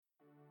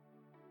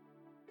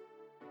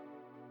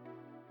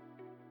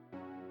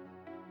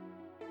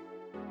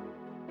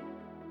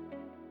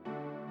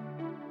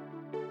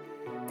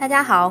大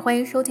家好，欢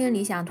迎收听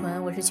理想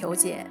屯，我是球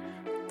姐。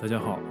大家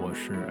好，我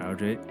是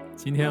LJ。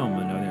今天我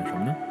们聊点什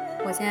么呢？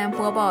我先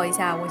播报一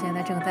下，我现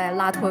在正在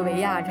拉脱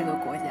维亚这个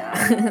国家，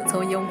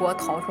从英国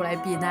逃出来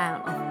避难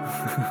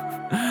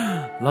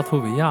了。拉脱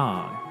维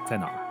亚在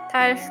哪儿？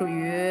它属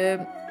于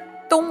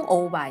东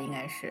欧吧，应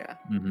该是。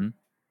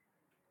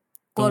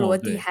波罗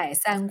的海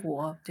三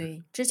国，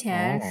对，之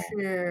前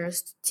是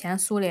前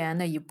苏联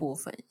的一部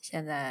分，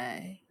现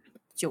在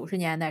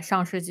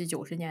上世纪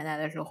90年代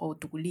的时候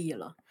独立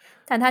了。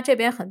但它这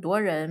边很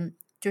多人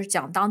就是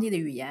讲当地的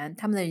语言，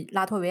他们的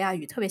拉脱维亚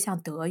语特别像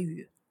德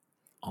语。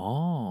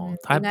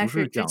它还应该不是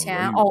是之讲俄语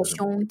前奥的是吗？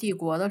匈帝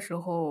国的时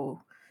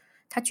候，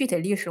它具体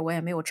历史我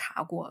也没有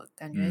查过，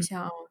感觉嗯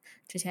像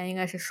之前应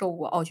该是受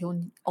过奥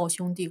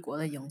匈帝国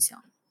的影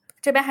响。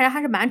这边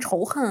还是蛮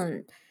仇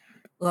恨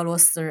俄罗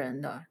斯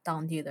人的，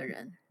当地的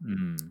人，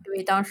嗯因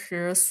为当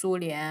时苏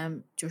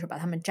联就是把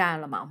他们占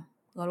了嘛，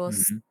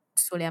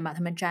苏联把他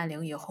们占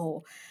领以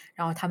后，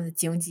然后他们的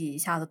经济一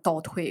下子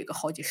倒退个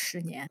好几十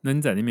年。那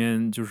你在那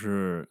边就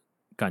是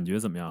感觉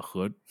怎么样？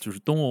和就是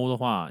东欧的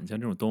话，你像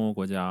这种东欧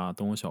国家、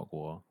东欧小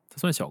国，它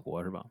算小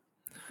国是吧？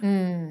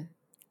嗯，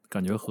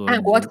感觉和按你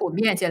这国土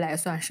面积来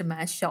算是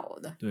蛮小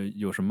的。对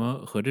有什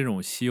么和这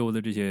种西欧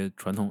的这些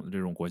传统的这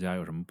种国家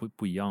有什么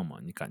不一样吗？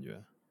你感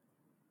觉？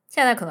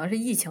现在可能是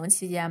疫情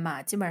期间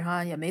吧，基本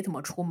上也没怎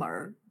么出门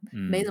儿，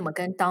没嗯怎么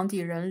跟当地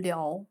人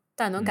聊，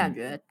但能感嗯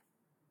觉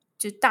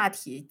就大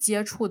体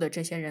接触的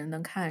这些人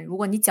能看，如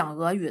果你讲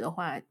俄语的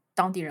话，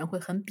当地人会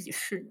很鄙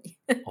视你。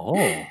哦，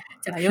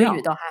讲英语是这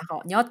样。倒还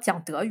好，你要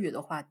讲德语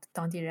的话，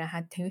当地人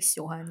还挺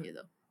喜欢你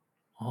的。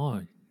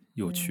哦，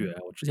有趣嗯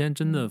哎！我之前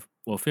真嗯，的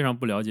我非常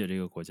不了解这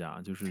个国家，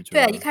就是觉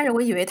对啊，一得开始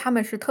我以为他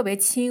们是特别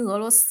亲俄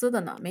罗斯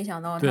的呢，没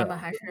想到对啊，他们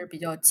还是比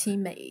较亲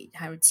美，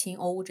还是亲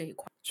欧这一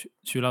块。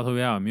去拉脱维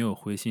亚没有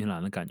回新西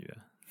兰的感觉。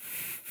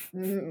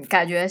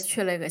感觉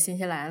去了一个新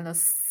西兰的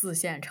4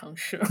线城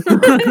市。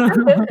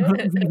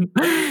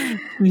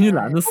新西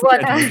兰的四不过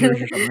它线城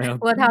市是什么呀？不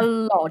过它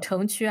老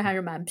城区还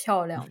是蛮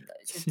漂亮的，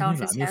就是新西当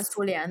时兰的四前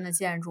苏联的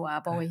建筑啊，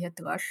包括一些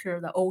德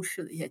式的、欧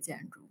式的一些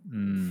建筑。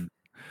嗯，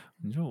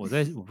你说我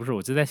不是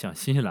我就在想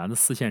新西兰的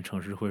四线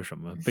城市会是什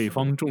么？北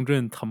方重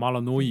镇塔马拉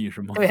诺伊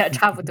是吗 对呀，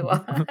差不多。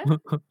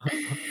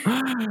没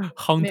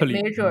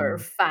 ？Huntley，准儿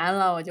烦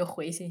了，我就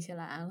回新西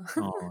兰了。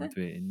哦，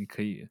对，你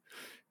可以，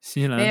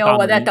新西没有，我兰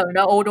大门，在等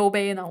着欧洲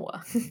杯呢，我。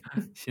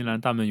新西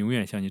兰大门永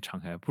远向你敞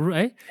开。不是，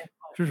哎，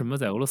是什么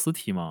在俄罗斯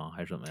踢吗？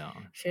还是怎么样？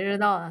谁知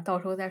道呢？到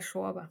时候再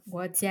说吧。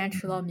我坚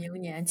持到明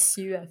年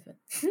7月份。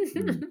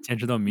坚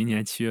持到明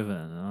年7月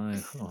份，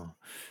哎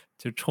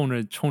就冲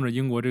着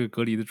英国这个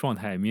隔离的状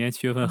态，明年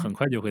7月份很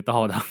快就会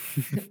到的。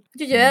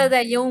就觉得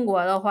在英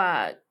国的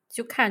话，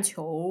就看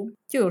球，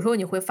就有时候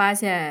你会发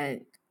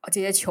现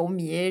这些球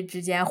迷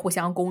之间互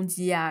相攻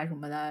击啊什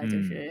么的，就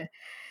嗯是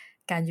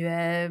感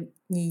觉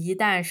你一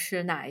旦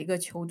是哪一个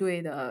球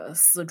队的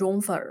死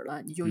忠粉儿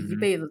了，你就嗯哼，一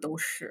辈子都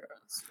是。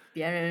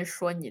别人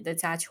说你的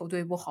家球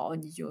队不好，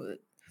你就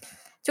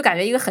感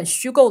觉一个很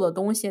虚构的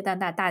东西，但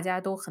大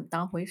家都很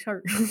当回事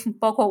儿，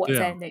包括我对啊，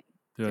在内。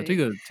对啊，这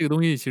对，个这个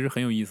东西其实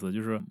很有意思，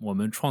就是我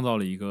们创造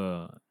了一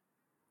个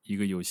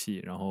游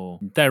戏，然后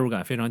你代入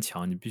感非常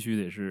强，你必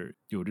须得是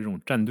有这种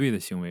站队的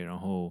行为，然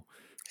后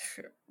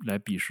是，来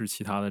鄙视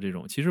其他的这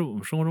种。其实我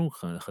们生活中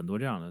很多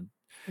这样的，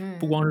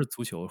不光嗯。是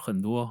足球，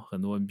很多很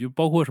多，你比如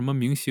包括什么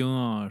明星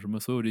啊，什么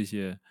所有这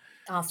些，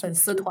啊，粉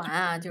丝就就就团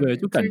啊，就对，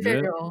是就是这就感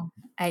觉种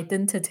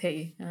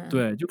identity，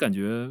对，就感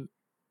觉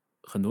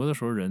很多的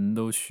时候人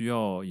都需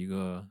要一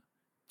个，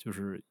就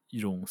是一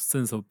种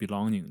sense of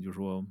belonging，就是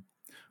说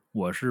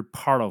我是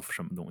part of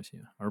什么东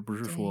西，而不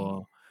是对，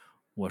说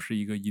我是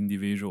一个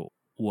individual。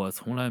我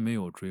从来没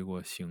有追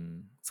过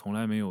星，从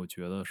来没有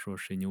觉得说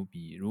谁牛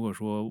逼。如果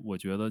说我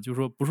觉得，就是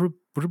说不是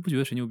不觉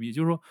得谁牛逼，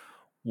就是说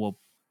我，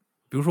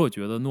比如说我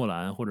觉得诺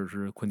兰或者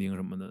是昆汀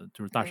什么的，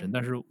就是大神，对，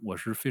但是我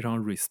是非常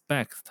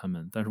respect 他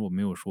们，但是我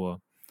没有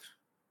说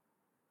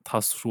他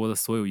说的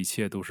所有一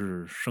切都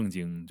是圣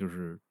经，就这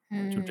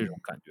种嗯。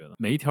感觉的。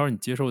每一条你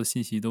接受的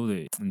信息都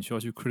得，你需要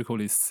去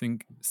critically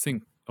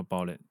think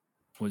about it。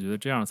我觉得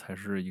这样才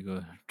是一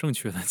个正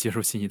确的接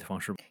受信息的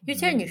方式吧。尤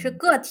其是你是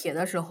个体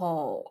的时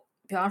候，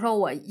比方说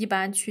我一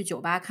般去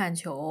酒吧看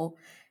球，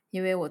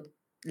因为我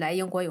来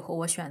英国以后，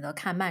我选择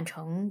看曼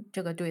城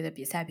这个队的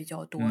比赛比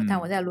较多。但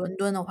我嗯，在伦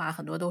敦的话，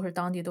很多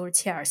当地都是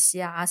切尔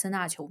西啊、阿森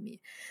纳球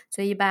迷，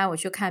所以一般我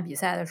去看比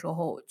赛的时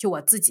候，就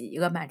我自己一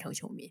个曼城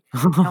球迷，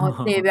然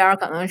后那边儿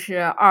可能是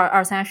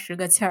二三十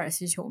个切尔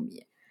西球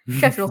迷，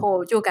这时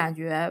候就感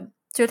觉。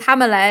就他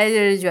们来就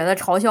是觉得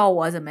嘲笑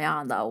我怎么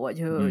样的，我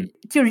就嗯，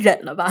就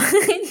忍了吧，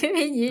因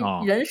为你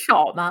啊，人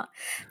少嘛。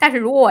但是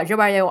如果我这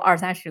边儿也有二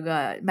三十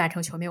个曼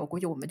城球迷，我估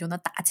计我们就能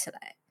打起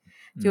来。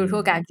就是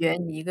说嗯。感觉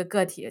你一个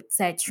个体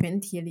在群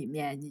体里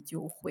面，你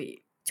就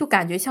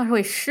感觉像是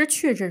会失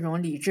去这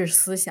种理智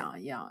思想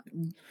一样，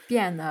你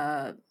变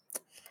得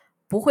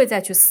不会再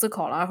去思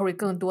考了，而会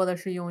更多的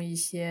是用一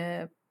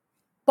些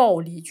暴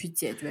力去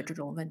解决这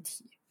种问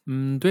题。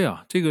嗯，对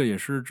啊，这个也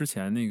是之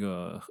前那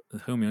个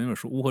很有名的那本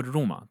书《乌合之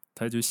众》嘛，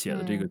他就写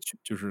的这个嗯，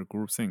就是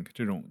group think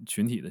这种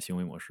群体的行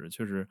为模式，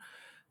确实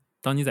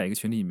当你在一个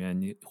群体里面，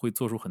你会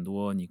做出很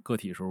多你个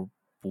体时候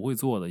不会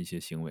做的一些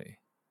行为。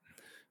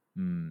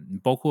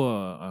包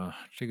括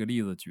这个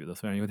例子举的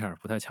虽然有点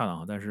不太恰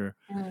当，但是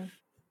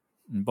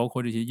包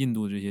括这些印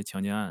度的这些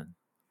强奸案，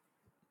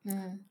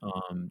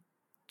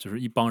就是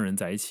一帮人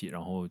在一起，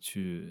然后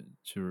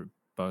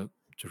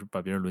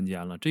把别人轮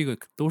奸了，这个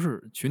都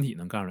是群体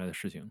能干出来的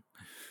事情。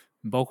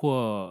包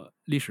括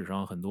历史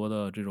上很多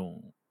的这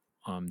种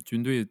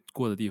军队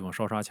过的地方，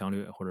烧杀抢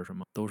掠或者什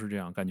么，都是这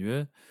样。感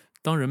觉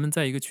当人们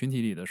在一个群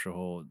体里的时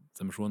候，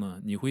怎么说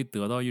呢？你会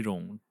得到一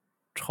种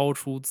超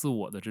出自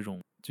我的这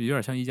种，就有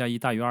点像1+1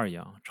大于2一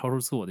样，超出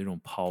自我的一种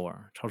power，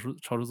超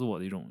出自我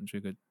的一种这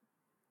个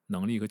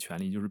能力和权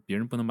利，就是别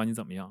人不能把你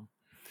怎么样。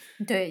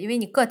对，因为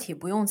你个体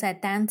不用再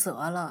担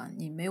责了，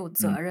你没有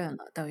责任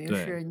了，等于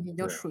对是你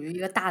就属于一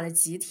个大的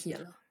集体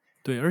了。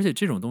对，而且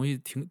这种东西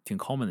挺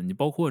common 的。你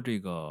包括这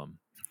个，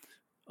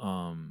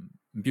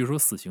你比如说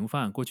死刑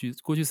犯，过去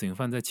死刑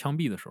犯在枪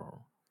毙的时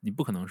候，你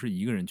不可能是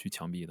一个人去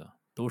枪毙的，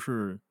都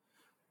是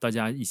大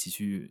家一起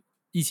去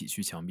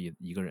枪毙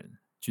一个人。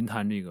均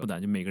摊这个负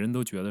担，就每个人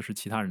都觉得是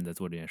其他人在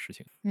做这件事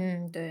情。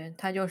对，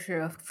他就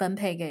是分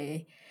配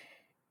给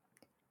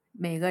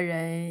每个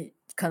人，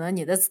可能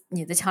你的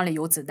枪里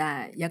有子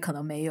弹，也可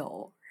能没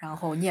有，然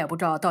后你也不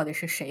知道到底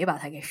是谁把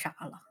他给杀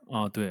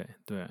了。对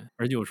对，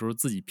而且有时候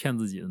自己骗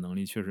自己的能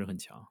力确实很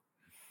强。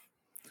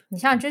你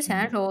像之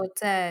前的时候，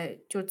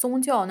就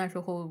宗教那时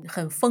候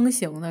很风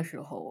行的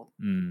时候，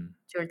嗯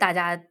就是大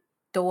家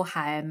都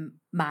还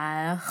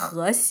蛮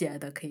和谐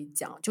的，可以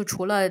讲，就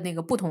除了那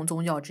个不同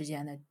宗教之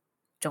间的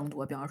争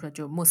夺，比方说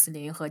就穆斯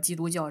林和基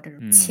督教这种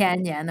嗯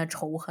千年的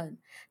仇恨，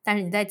但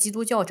是你在基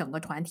督教整个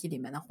团体里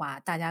面的话，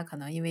大家可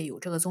能因为有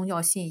这个宗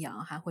教信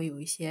仰，还会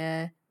有一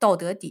些道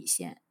德底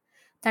线。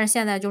但是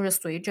现在就是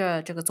随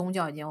着这个宗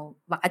教已经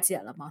瓦解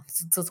了嘛，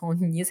自从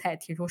尼采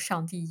提出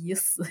上帝已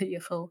死以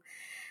后，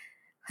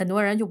很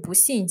多人就不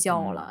信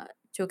教嗯了，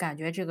就感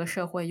觉这个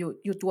社会又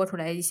多出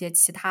来一些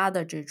其他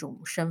的这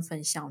种身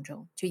份象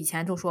征。就以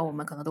前都说我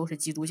们可能都是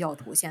基督教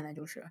徒，现在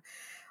就是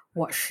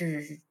我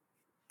是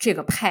这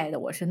个派的，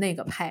我是那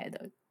个派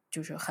的，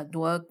就是很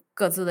多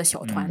各自的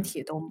小团嗯。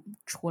体都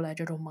出了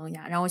这种萌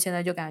芽。然后现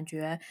在就感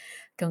觉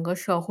整个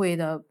社会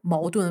的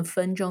矛盾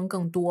纷争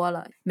更多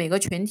了，每个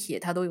群体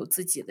它都有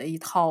自己的一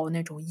套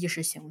那种意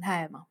识形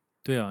态嘛。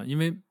对啊，因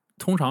为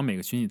通常每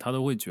个群体他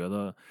都会觉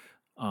得，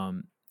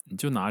你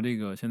就拿这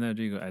个现在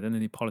这个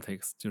identity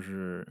politics，就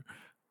是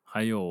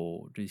还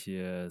有这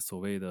些所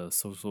谓的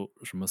social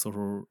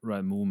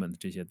right movement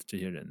这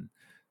些人，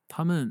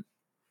他们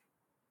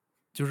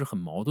就是很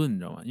矛盾，你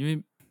知道吗？因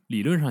为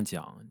理论上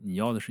讲，你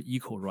要的是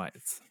equal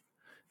rights，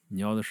你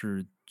要的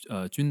是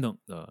均等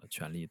的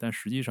权利，但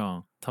实际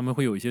上他们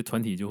会有一些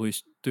团体就会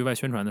对外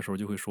宣传的时候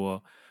就会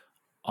说，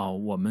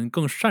我们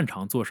更擅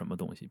长做什么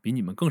东西，比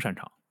你们更擅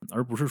长，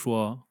而不是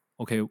说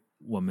OK，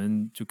我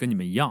们就跟你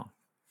们一样。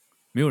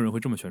没有人会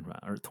这么宣传，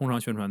而通常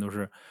宣传都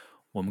是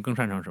我们更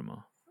擅长什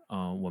么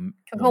我们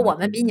就说我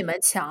们比你们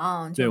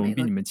强，就对，我们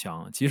比每个你们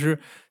强。其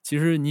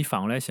实你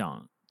反过来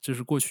想，这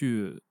是过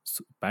去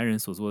白人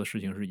所做的事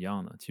情是一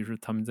样的，其实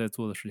他们在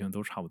做的事情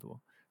都差不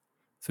多。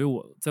所以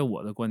在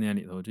我的观点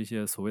里头，这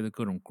些所谓的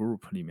各种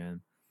group 里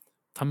面，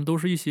他们都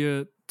是一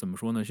些怎么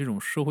说呢？是一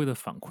种社会的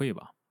反馈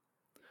吧，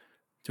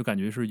就感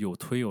觉是有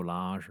推有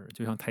拉似的，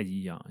就像太极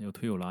一样，有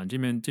推有拉。这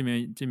边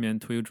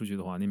推出去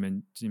的话，这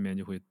边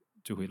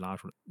就会拉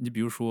出来。你比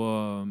如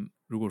说，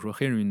如果说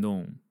黑人运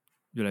动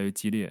越来越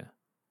激烈，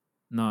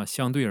那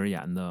相对而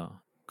言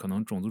的，可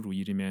能种族主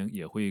义这边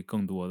也会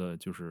更多的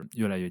就是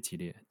越来越激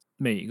烈。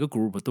每一个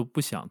group 都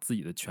不想自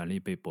己的权利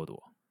被剥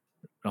夺，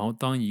然后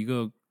当一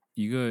个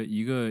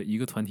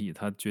团体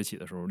它崛起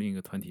的时候，另一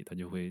个团体它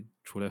就会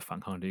出来反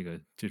抗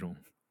这种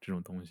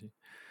东西。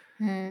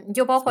你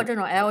就包括所以，这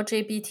种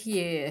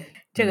LGBT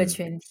这个嗯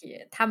群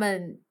体，他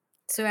们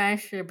虽然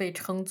是被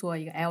称作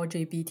一个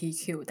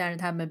LGBTQ，但是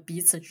他们彼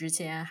此之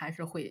间还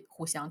是会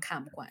互相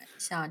看不惯。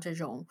像这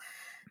种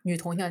女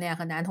同性恋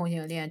和男同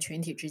性恋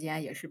群体之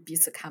间也是彼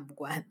此看不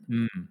惯的。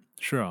嗯，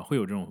是啊，会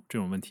有这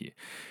种问题。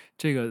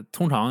这个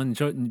通常你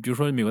知道，你比如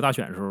说美国大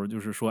选的时候，就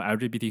是说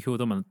LGBTQ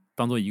都把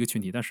当做一个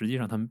群体，但实际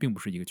上他们并不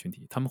是一个群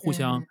体，他们互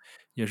相嗯，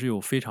也是有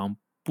非常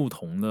不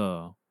同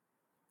的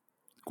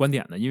观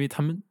点的，因为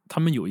他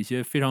们有一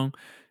些非常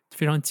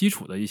非常基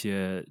础的一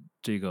些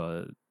这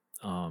个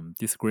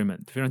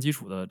disagreement，非常基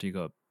础的这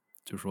个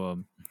就是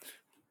说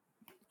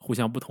互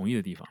相不同意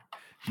的地方。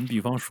你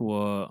比方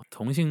说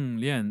同性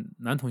恋、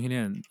男同性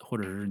恋或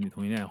者是女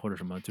同性恋或者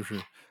什么，就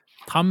是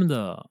他们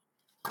的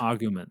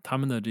argument，他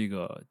们的这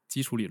个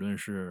基础理论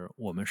是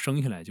我们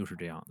生下来就是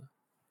这样的，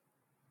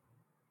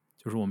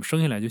就是我们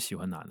生下来就喜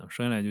欢男的，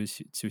生下来就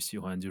喜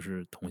欢就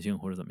是同性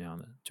或者怎么样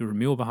的，就是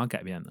没有办法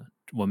改变的，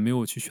我们没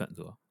有去选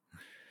择。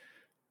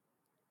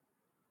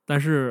但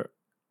是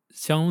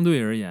相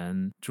对而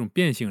言，这种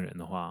变性人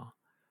的话，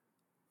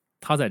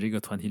他在这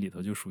个团体里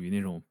头就属于那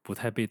种不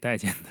太被待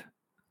见的，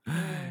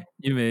嗯，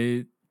因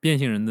为变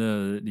性人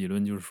的理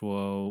论就是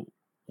说，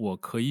我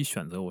可以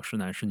选择我是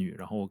男是女，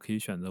然后我可以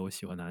选择我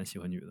喜欢男喜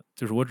欢女的，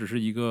就是我只是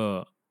一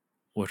个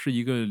我是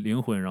一个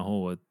灵魂，然后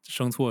我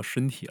生错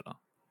身体了，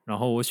然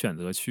后我选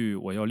择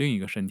我要另一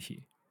个身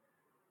体。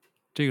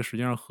这个实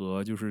际上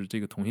和就是这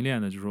个同性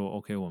恋的，就是说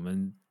OK，我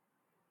们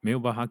没有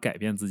办法改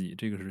变自己，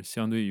这个是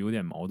相对有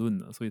点矛盾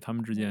的，所以他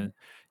们之间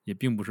也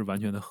并不是完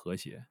全的和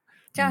谐。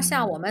这样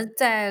像我们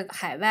在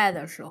海外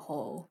的时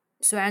候，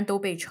虽然都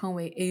被称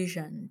为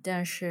Asian，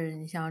但是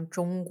你像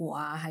中国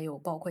啊，还有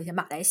包括一些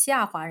马来西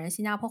亚华人、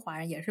新加坡华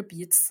人，也是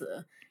彼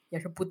此也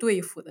是不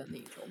对付的那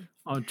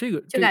种。这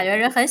个就感觉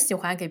人很喜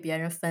欢给别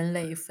人分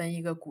类，分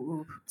一个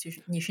group，就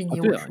是你是你，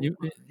对啊，我是我。因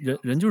为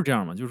人就是这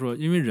样嘛，就是说，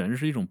因为人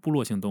是一种部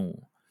落性动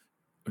物。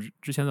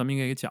之前咱们应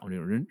该也讲过这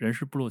种人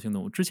是部落性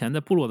动物。之前在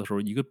部落的时候，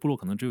一个部落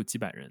可能只有几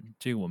百人，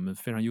这个我们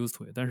非常 used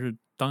to it。但是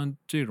当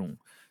这种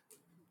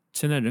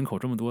现在人口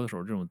这么多的时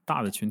候，这种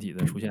大的群体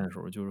的出现的时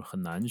候，就是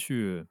很难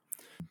去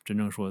真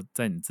正说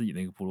在你自己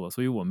那个部落。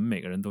所以我们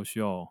每个人都需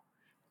要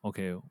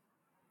OK，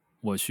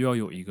我需要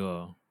有一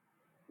个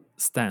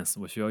stance，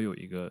我需要有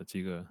一个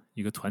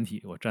团体，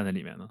我站在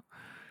里面的。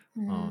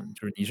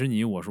就是你是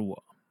你，我是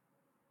我。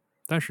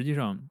但实际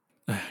上，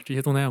这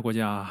些东南亚国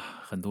家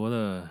很多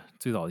的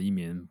最早的移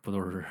民不都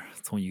是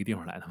从一个地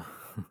方来的吗？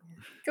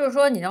就是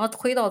说，你要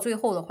推到最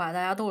后的话，大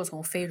家都是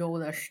从非洲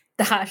的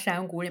大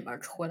山谷里面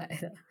出来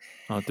的。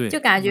就对，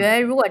感觉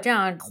如果这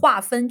样划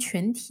分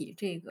群体，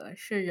这个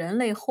是人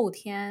类后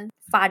天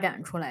发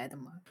展出来的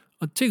吗？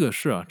这个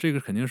是啊，这个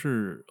肯定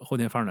是后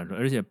天发展出来，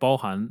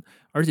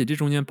而且这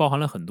中间包含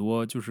了很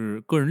多就是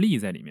个人利益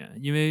在里面。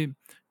因为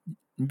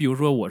你比如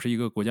说，我是一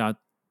个国家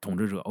统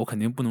治者，我肯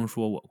定不能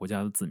说我国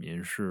家的子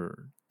民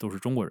都是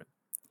中国人，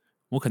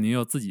我肯定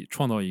要自己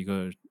创造一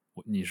个，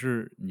你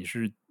是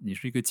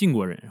一个晋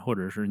国人，或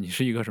者是你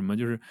是一个什么，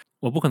就是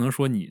我不可能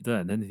说你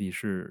的 identity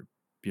是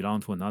belong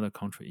to another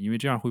country，因为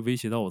这样会威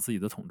胁到我自己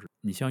的统治。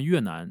你像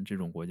越南这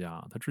种国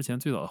家，它之前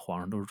最早的皇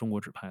上都是中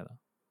国指派的。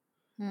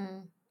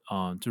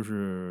就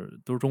是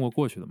都是中国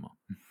过去的嘛。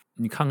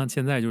你看看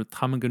现在，就是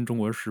他们跟中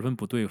国是十分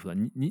不对付的。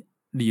你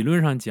理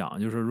论上讲，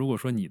就是如果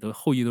说你的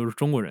后裔都是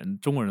中国人，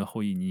中国人的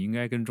后裔，你应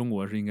该跟中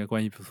国是应该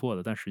关系不错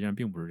的，但实际上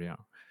并不是这样，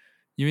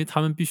因为他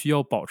们必须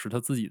要保持他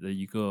自己的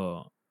一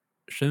个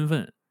身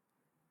份、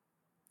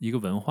一个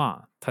文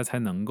化，他才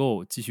能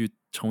够继续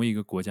成为一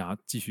个国家，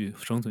继续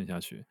生存下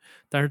去。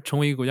但是成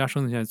为一个国家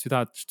生存下去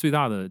最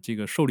大的这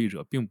个受力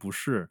者，并不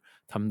是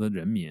他们的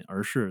人民，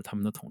而是他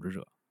们的统治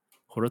者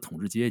或者统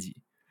治阶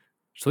级。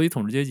所以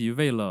统治阶级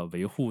为了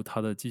维护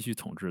他的继续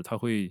统治，他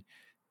会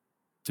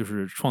就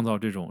是创造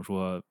这种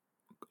说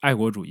爱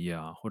国主义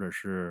啊，或者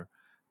是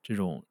这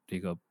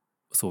个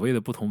所谓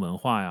的不同文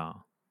化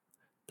呀。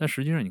但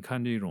实际上，你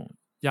看这种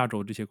亚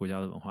洲这些国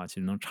家的文化，其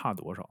实能差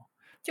多少？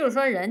就是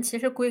说，人其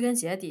实归根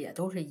结底也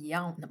都是一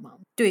样的嘛。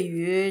对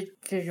于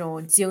这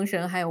种精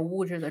神还有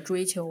物质的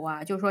追求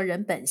啊，就是说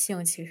人本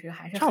性其实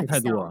还是差不很像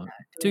的。太多啊，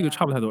这对呀。个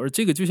差不太多。而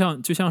这个就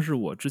像是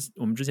我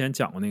们之前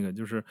讲过那个，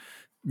就是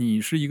你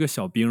是一个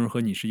小兵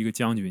和你是一个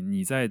将军，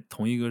你在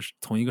同一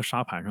个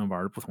沙盘上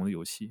玩不同的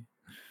游戏。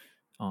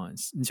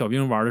你小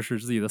兵玩的是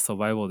自己的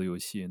survival 的游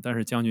戏，但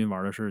是将军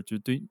玩的是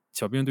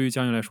小兵对于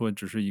将军来说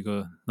只是一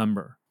个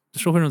number。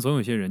社会上总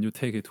有些人就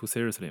take it too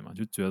seriously 嘛，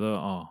就觉得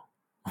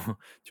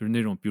就是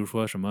那种比如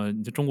说什么，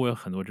中国有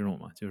很多这种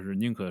嘛，就是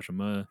宁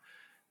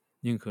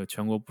可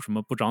全国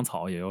不长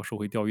草，也要收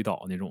回钓鱼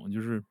岛那种，就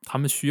是他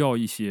们需要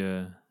一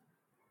些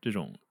这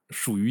种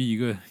属于一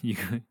个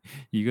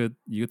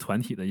团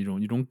体的一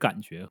种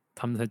感觉，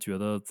他们才觉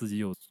得自己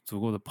有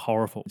足够的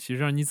powerful。其实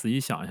让你仔细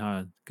想一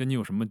下，跟你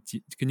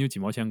有几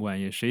毛钱关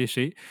系？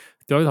谁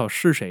钓鱼岛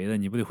是谁的？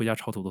你不得回家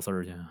炒土豆丝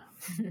儿去？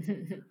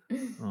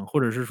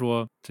或者是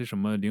说这什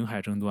么领海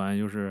争端，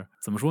就是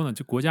怎么说呢？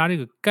就国家这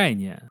个概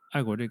念，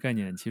爱国这个概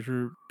念，其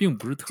实并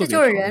不是特这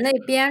就是别长的。人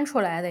类编出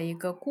来的一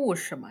个故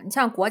事嘛。你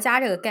像国家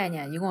这个概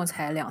念，一共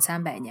才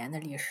200-300年的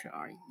历史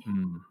而已。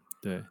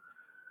对。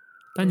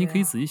但你对啊。可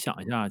以仔细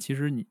想一下，其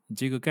实你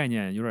这个概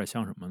念有点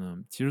像什么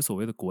呢？其实所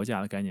谓的国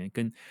家的概念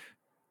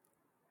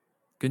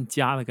跟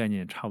家的概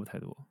念差不太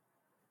多。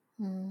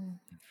嗯。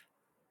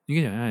你可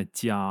以想象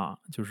家，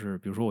就是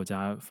比如说我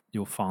家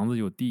有房子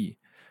有地，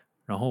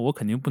然后我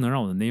肯定不能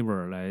让我的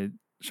neighbor 来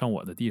上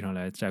我的地上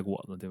来摘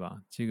果子，对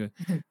吧？这个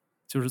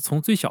就是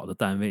从最小的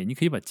单位，你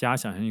可以把家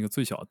想象一个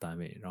最小的单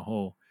位，然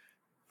后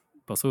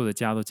把所有的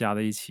家都加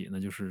在一起，那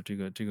就是这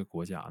个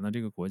国家。那这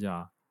个国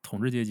家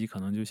统治阶级可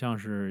能就像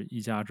是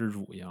一家之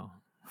主一样。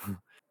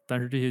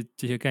但是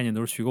这些概念都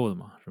是虚构的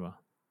嘛，是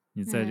吧？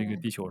你在这个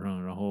地球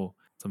上，然后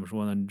怎么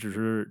说呢？你只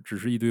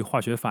是一堆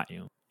化学反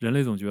应。人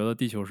类总觉得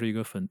地球是一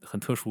个很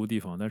特殊的地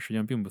方，但实际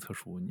上并不特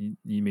殊。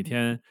你每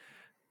天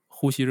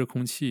呼吸着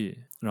空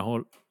气，然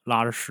后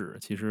拉着屎，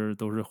其实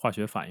都是化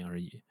学反应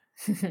而已。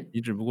你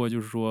只不过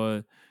就是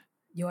说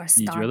，You are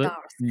你觉得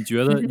stardust。你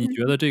觉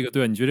得这个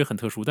对，你觉得很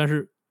特殊，但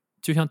是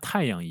就像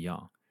太阳一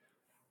样，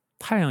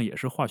太阳也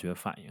是化学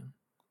反应。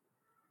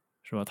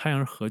是吧？太阳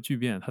是核聚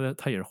变，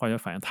它也是化学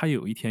反应，它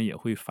有一天也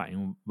会反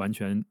应完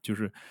全就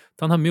是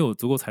当它没有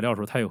足够材料的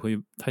时候，它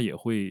也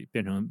会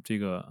变成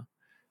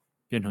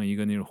一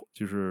个那种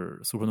就是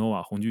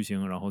supernova 红巨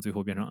星，然后最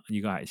后变成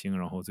一个矮星，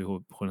然后最后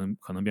可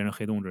能变成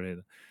黑洞之类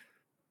的。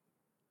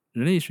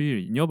人类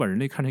你要把人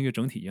类看成一个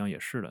整体一样也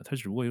是的，它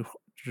只不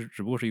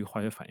过是一个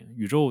化学反应。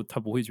宇宙它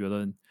不会觉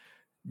得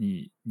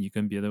你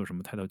跟别的有什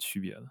么太大区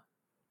别的，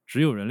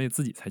只有人类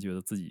自己才觉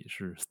得自己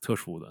是特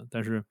殊的。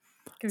但是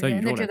就在宇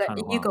宙来人的这个 看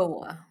的话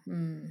，ego 啊，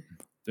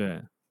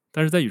对，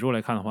但是在宇宙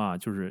来看的话，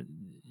就是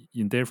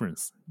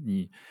indifference，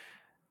你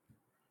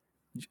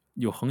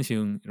有恒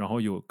星，然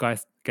后有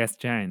gas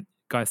giant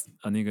gas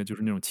那个就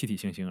是那种气体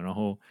行星，然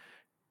后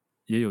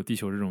也有地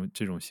球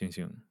这种行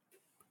星。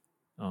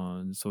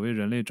所谓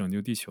人类拯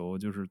救地球，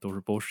就是都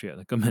是 bullshit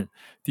的，根本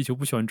地球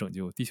不需要你拯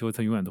救，地球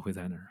它永远都会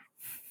在那儿。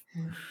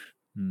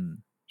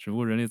只不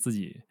过人类自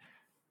己，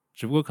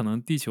只不过可能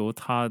地球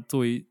它作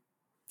为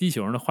地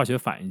球上的化学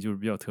反应就是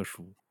比较特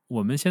殊。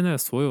我们现在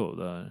所有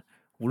的，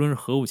无论是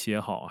核武器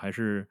也好，还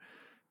是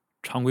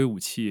常规武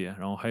器，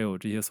然后还有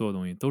这些所有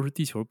东西，都是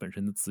地球本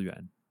身的资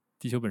源，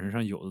地球本身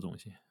上有的东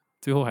西。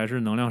最后还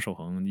是能量守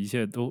恒，一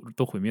切都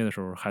毁灭的时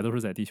候，还都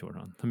是在地球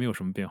上，它没有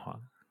什么变化。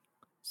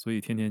所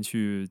以天天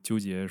去纠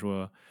结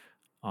说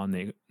啊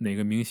哪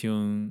个明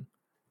星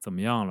怎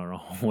么样了，然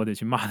后我得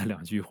去骂他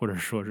2句，或者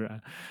说是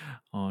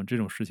这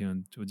种事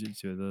情就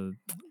觉得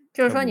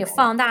就是说你太无聊了。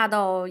放大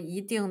到一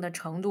定的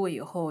程度以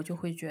后，就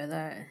会觉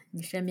得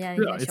你身边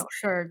的一对啊些小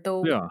事儿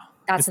都 对啊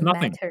，it's doesn't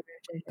nothing。matter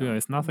这对啊种。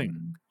，it's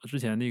nothing。之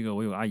前那个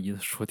我有个阿姨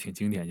说挺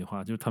经典一句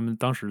话，就是他们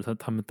当时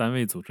他们单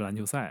位组织篮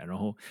球赛，然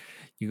后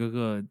一个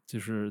个就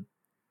是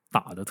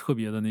打的特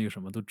别的那个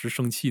什么，都直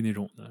生气那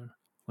种的。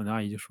我那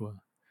阿姨就说：“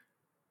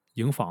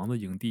赢房子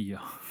赢地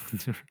呀。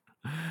就是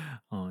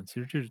其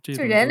实这些就东西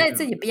都是这样。人类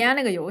自己编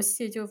那个游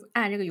戏，就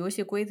按这个游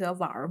戏规则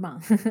玩儿嘛，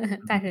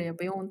但是也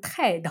不用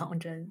太当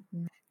真。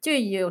就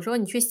有时候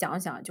你去想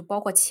想，就包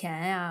括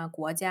钱呀、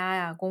国家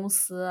呀、公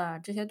司啊，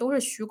这些都是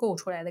虚构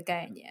出来的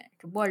概念，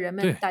只不过人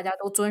们对大家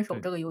都遵守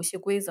对，这个游戏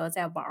规则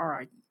在玩儿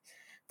而已。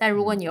但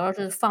如果嗯。你要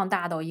是放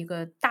大到一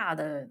个大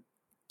的，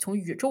从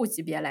宇宙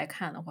级别来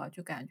看的话，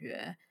就感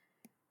觉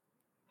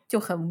就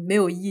很没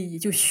有意义，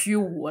就虚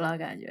无了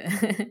感觉。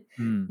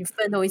嗯，你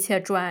奋斗一切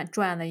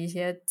赚的一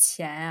些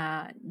钱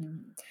啊，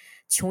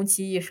穷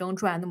其一生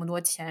赚那么多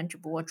钱，只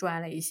不过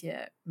赚了一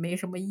些没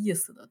什么意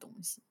思的东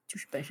西，就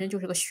是本身就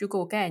是个虚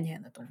构概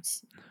念的东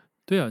西。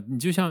对啊，你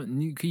就像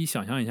你可以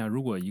想象一下，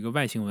如果一个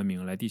外星文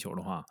明来地球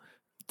的话，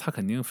他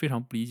肯定非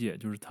常不理解，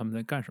就是他们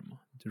在干什么，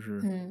就是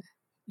嗯，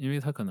因为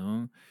他可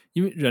能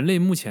因为人类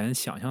目前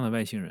想象的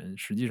外星人，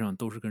实际上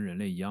都是跟人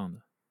类一样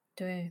的。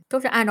对，都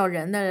是按照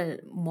人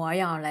的模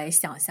样来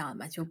想象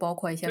的，就包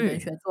括一些文对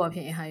学作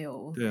品，还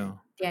有对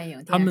啊，电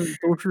影、他们电视。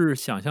都是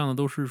想象的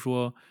都是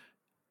说，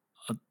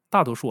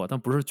大多数啊，但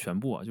不是全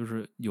部啊，就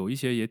是有一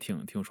些也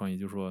挺有创意，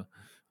就是说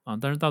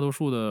但是大多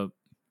数的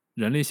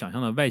人类想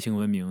象的外星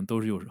文明都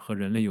是和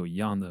人类有一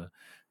样的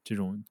这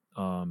种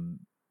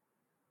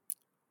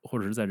或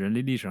者是在人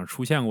类历史上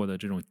出现过的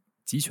这种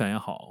集权也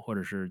好，或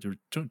者是就是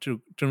政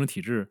治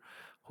体制，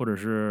或者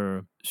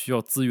是需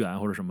要资源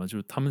或者什么，就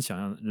是他们想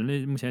象人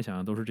类目前想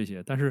象都是这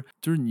些，但是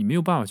就是你没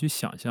有办法去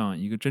想象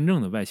一个真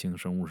正的外星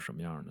生物是什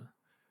么样的。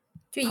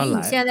就以你他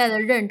来现在的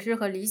认知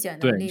和理解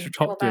对，能力，没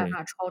有办对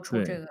法超出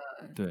这对个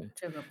对，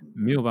这个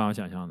没有办法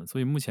想象的。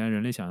所以目前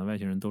人类想象外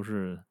星人都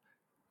是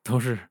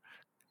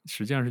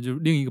实际上是就是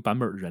另一个版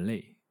本儿人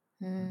类，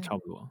嗯。差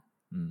不多。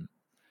嗯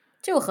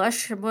就和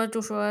什么就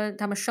说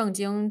他们圣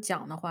经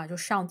讲的话，就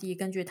上帝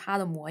根据他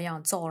的模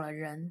样造了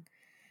人。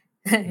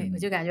我嗯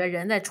就感觉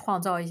人在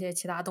创造一些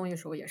其他东西的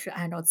时候，也是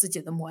按照自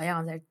己的模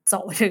样在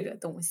造这个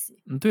东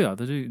西。对啊，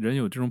他这人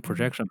有这种 嗯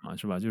，projection 嘛，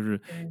是吧？就是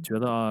对，觉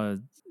得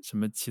什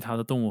么其他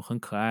的动物很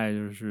可爱，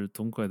就是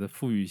总给它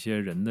赋予一些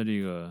人的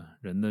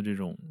这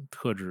种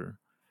特质，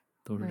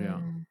都是这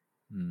样。嗯。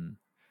嗯。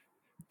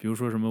比如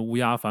说什么乌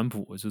鸦反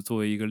哺，就作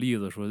为一个例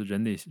子，说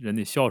人得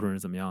孝顺是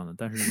怎么样的，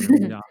但是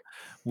人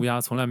乌鸦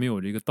从来没有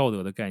这个道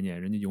德的概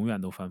念，人家永远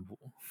都反哺。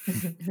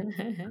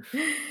嗯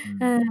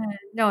嗯，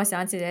让我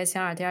想起来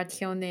前两天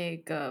听那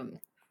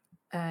个，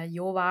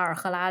尤瓦尔·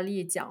赫拉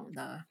利讲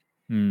的，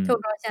就嗯说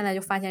现在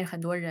就发现很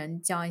多人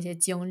将一些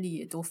精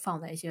力都放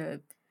在一些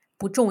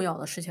不重要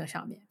的事情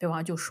上面，比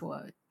方就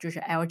说就是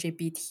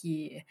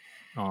LGBTQ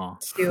啊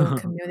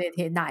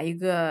community 哪一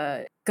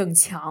个更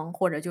强，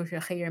或者就是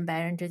黑人白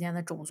人之间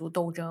的种族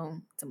斗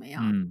争怎么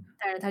样。嗯，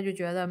但是他就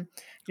觉得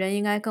人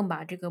应该更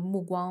把这个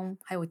目光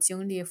还有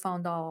精力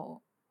放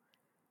到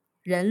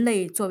人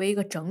类作为一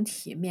个整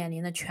体面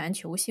临的全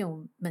球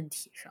性问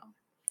题上，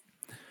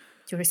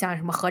就是像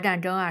什么核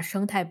战争啊、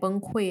生态崩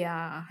溃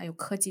啊，还有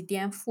科技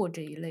颠覆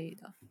这一类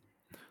的。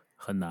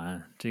很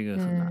难，这个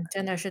很难，嗯，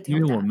真的是因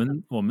为我挺难的。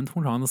们我们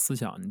通常的思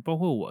想，包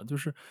括我，就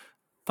是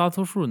大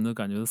多数人的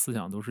感觉的思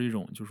想都是一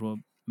种，就是说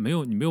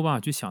你没有办法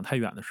去想太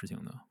远的事情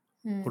的，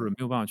或者嗯，没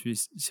有办法去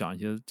想一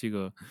些这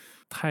个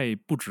太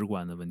不直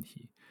观的问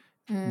题。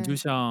你就嗯，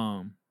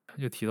像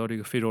又提到这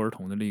个非洲儿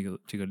童的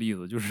这个例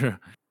子，就是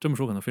这么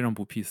说可能非常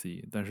不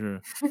PC，但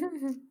是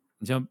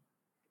你像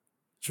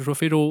就说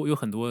非洲有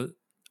很多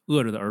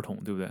饿着的儿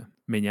童，对不对？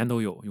每年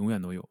都有，永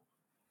远都有。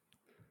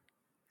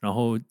然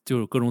后就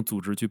有各种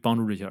组织去帮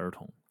助这些儿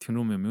童。听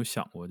众们有没有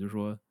想过，就是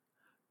说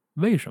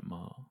为什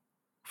么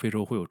非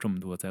洲会有这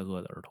么多在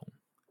饿的儿童？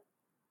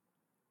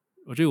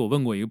我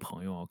问过一个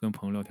朋友，跟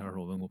朋友聊天的时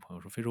候，我问过朋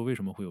友说，非洲为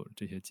什么会有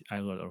这些挨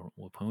饿的时候？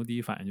我朋友第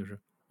一反应就是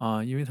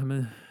啊，因为他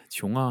们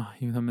穷啊，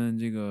因为他们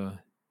这个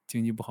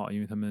经济不好，因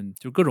为他们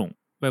就各种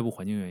外部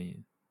环境原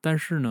因。但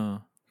是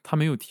呢，他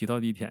没有提到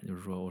的一点就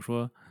是说，我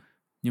说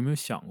你有没有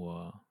想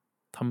过，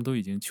他们都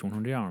已经穷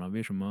成这样了，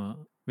为什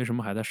么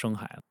还在生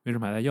孩子？为什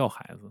么还在要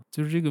孩子？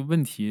就是这个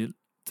问题，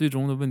最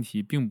终的问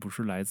题并不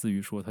是来自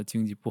于说他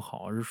经济不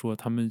好，而是说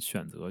他们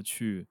选择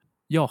去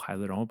要孩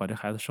子，然后把这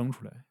孩子生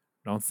出来。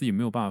然后自己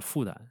没有办法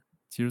负担。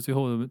其实最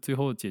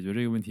后解决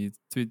这个问题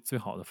最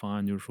好的方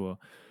案就是说，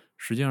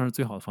实际上是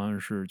最好的方案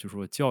是就是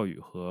说教育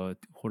或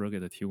者给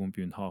他提供避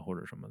孕套或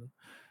者什么的。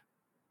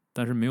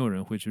但是没有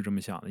人会去这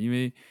么想的，因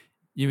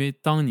为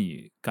当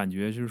你感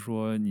觉就是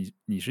说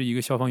你是一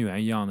个消防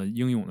员一样的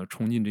英勇的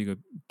冲进这个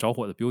着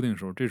火的 building 的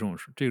时候，这种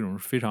是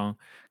非常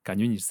感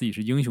觉你自己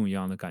是英雄一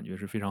样的感觉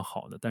是非常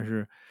好的。但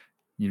是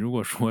你如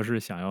果说是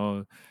想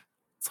要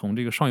从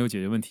这个上游解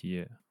决问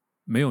题，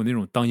没有那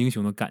种当英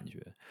雄的感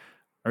觉。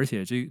而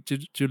且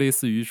这类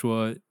似于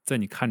说，在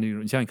你看这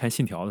种，像你看《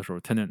信条》的时候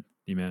，Tenet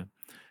里面，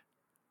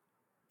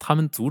他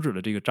们阻止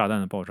了这个炸弹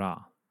的爆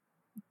炸，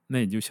那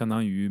也就相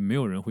当于没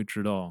有人会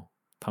知道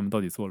他们到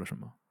底做了什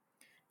么。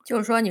就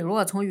是说，你如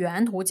果从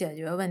源头解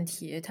决问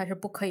题，它是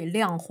不可以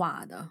量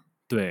化的。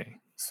对，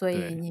所以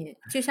对，你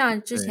就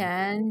像之对，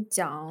前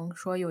讲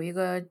说，有一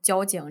个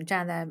交警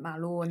站在马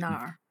路那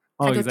儿，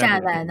他哦就站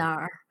，exactly，对，在那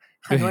儿，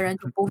很多对，人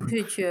就不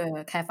会去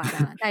开罚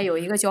单。但有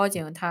一个交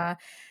警，他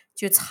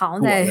就藏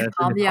在躲在他就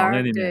旁边儿，藏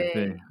在里面，对，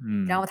对，然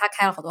嗯，后他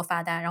开了好多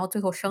罚单，然后最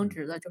后升嗯，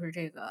职的就是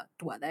这个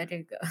躲在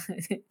这个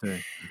对，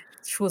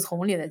树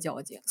丛里的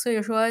交警。所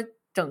以说，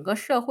整个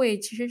社会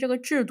其实这个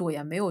制度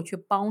也没有去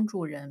帮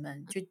助人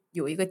们，就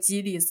有一个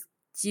激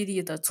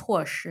励的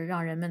措施，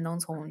让人们能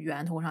从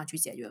源头上去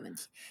解决问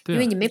题。对啊，因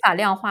为你没法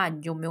量化，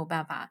你就没有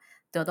办法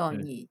得到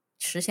对，你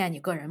实现你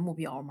个人目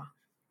标嘛。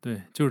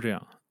对，就是这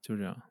样，就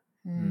是这样，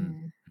嗯，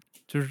嗯。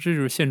这就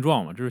是现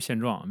状嘛，这是现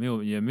状，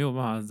也没有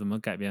办法怎么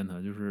改变它，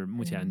就是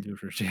目前嗯。就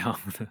是这样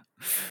的。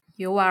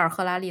尤瓦尔·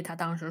赫拉利他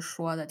当时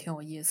说的挺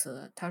有意思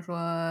的，他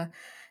说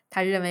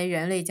他认为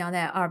人类将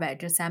在200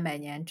至300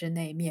年之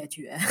内灭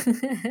绝。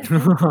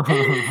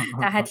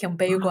他还挺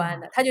悲观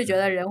的，他就觉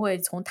得人会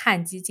从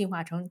碳基进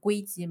化成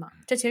硅基嘛，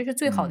这其实是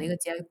最好的一嗯，个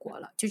结果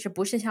了，就是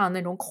不是像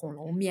那种恐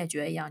龙灭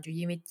绝一样，就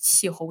因为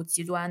气候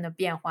极端的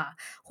变化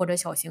或者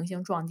小行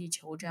星撞地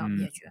球这样嗯，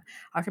灭绝，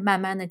而是慢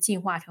慢的进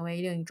化成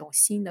为另一种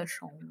新的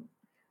生物。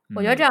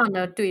我觉得这嗯，样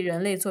的对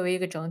人类作为一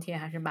个整体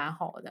还是蛮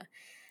好的，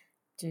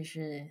就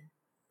是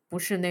不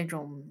是那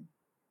种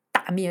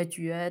大灭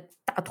绝、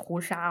大屠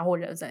杀或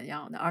者怎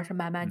样的，而是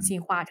慢慢嗯。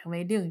进化成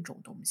为另一种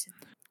东西。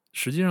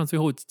实际上最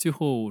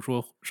后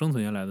说生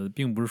存下来的，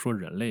并不是说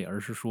人类，而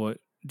是说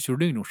就是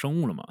另一种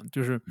生物了嘛。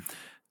就是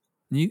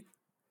你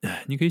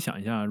你可以想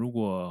一下，如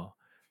果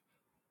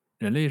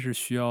人类是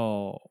需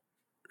要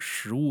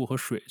食物和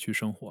水去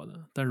生活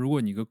的，但如果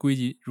你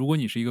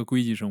是一个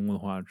硅基生物的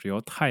话，只要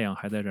太阳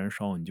还在燃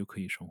烧，你就可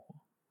以生活，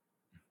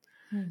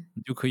嗯。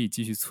你就可以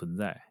继续存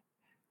在。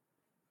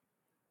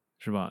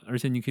是吧？而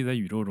且你可以在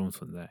宇宙中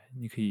存在，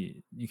你可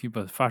以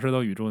把它发射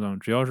到宇宙当中，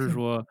只要是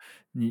说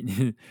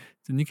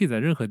你可以在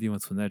任何地方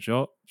存在，只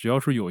要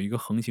是有一个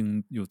恒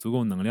星有足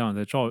够能量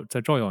在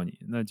照耀你，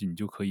那你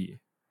就可以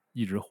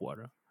一直活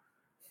着，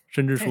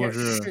甚至这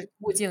是说是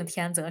物竞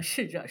天择，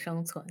适者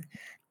生存，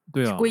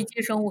对啊，硅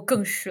基生物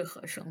更适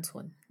合生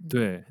存。嗯。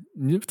对，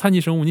碳基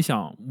生物，你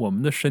想我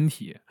们的身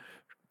体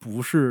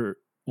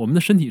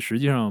实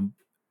际上，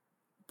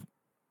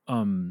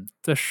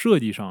在设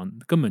计上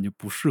根本就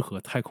不适合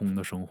太空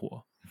的生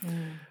活。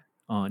嗯。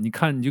啊，你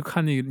看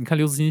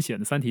刘慈欣写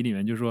的《三体》里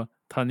面，就是说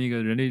他那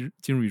个人类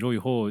进入宇宙以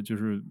后，就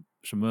是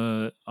什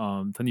么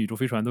啊，他那宇宙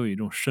飞船都有一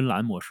种深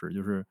蓝模式，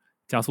就是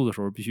加速的时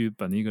候必须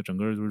把那个整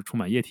个就是充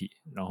满液体，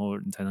然后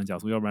你才能加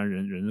速，要不然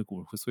人的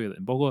骨会碎的。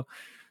包括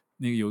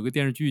那个有一个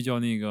电视剧叫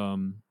那个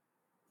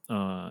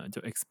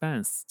叫《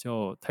Expanse》，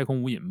叫《太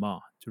空无垠》吧，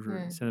就是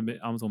嗯。现在被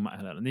Amazon 买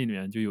下来了。那里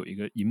面就有一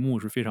个一幕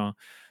是非常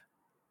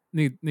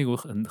那个我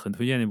很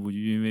推荐那部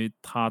剧，因为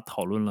它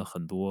讨论了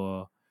很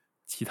多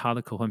其他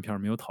的科幻片儿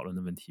没有讨论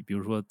的问题，比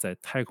如说在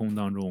太空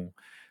当中，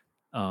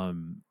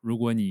如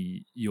果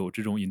你有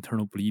这种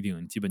internal bleeding，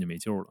你基本就没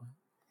救了。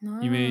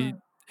因为啊。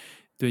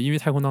对，因为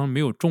太空当中没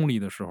有重力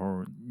的时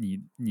候，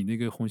你那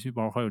个红细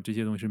胞还有这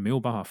些东西是没有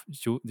办法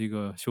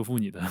修复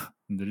你的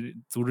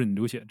阻止你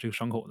流血这个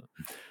伤口的。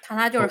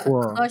它就是很包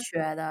括科学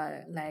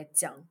的来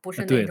讲，不是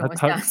那对，它种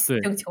像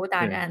对，星球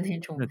大对，战那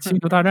种。那星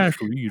球大战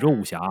属于宇宙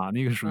武侠，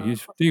那个属于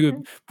那个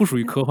不属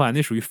于科幻，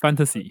那属于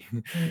fantasy，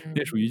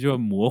那嗯。属于叫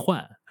魔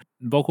幻。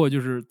包括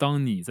就是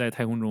当你在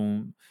太空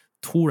中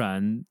突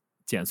然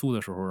减速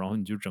的时候，然后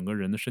你就整个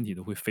人的身体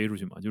都会飞出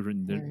去嘛，就是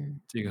你的嗯。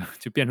这个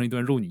就变成一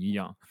段肉泥一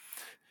样。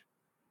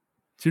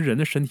其实人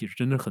的身体是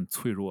真的很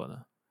脆弱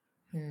的，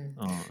嗯。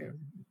嗯，是。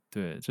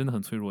对，真的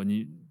很脆弱。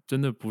你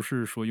真的不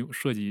是说用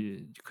设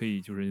计可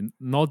以就是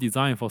not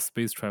designed for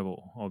space travel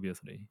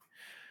obviously。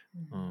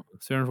嗯。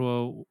虽然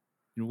说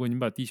如果你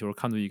把地球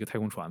看作一个太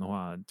空船的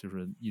话，就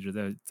是一直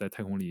在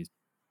太空里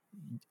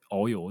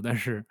遨游，但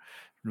是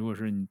如果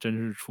是你真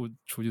是出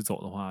去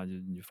走的话，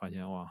你就发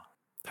现哇，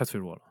太脆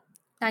弱了。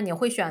那你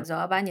会选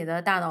择把你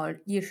的大脑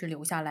意识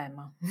留下来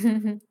吗？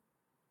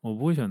我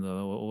不会选择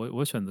的，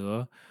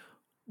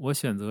我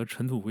选择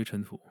尘土归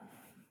尘土。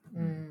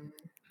嗯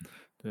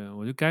对，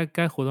我就该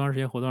活多长时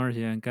间活多长时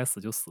间，该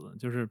死就死。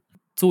就是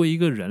作为一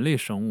个人类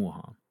生物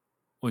哈，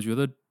我觉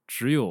得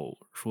只有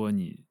说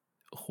你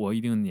活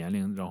一定年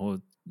龄，然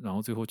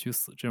后最后去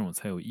死，这种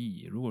才有意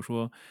义。如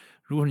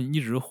果你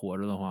一直活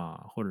着的话，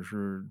或者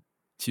是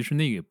其实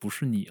那个也不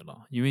是你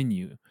了，因为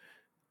你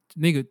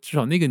至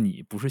少那个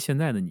你不是现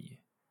在的你，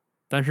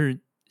但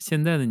是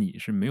现在的你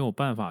是没有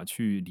办法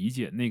去理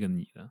解那个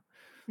你的，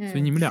所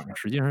以你们是。两个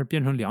实际上是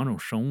变成两种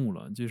生物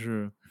了，就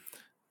是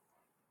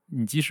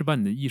你即使把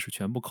你的意识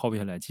全部 copy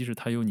下来，即使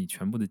它有你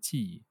全部的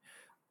记忆，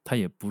它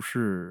也不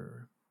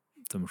是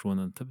怎么说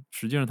呢？它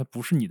实际上它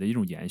不是你的一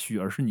种延续，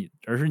而是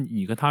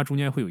你跟它中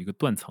间会有一个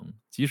断层。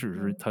即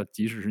使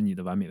是你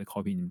的完美的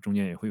copy，你们中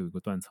间也会有一个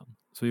断层。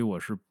所以我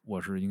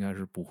是应该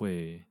是不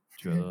会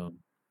觉得，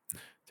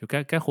就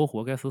该活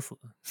活，该死死，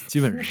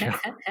基本是这样。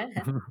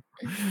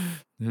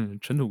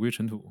尘土归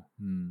尘土，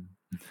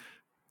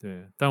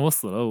对，但我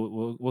死了，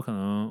我可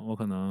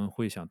能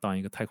会想当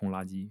一个太空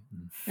垃圾，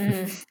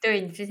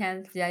对，你之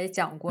前也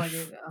讲过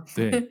这个，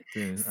对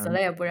对，死了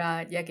也不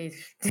让也给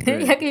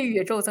对，也给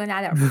宇宙增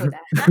加点负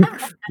担。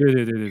对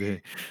对对对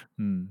对，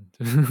嗯，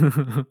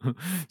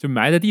就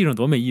埋在地上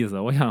多没意思，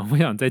我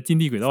想在近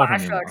地轨道上发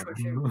面玩儿，射出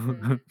去，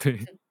对，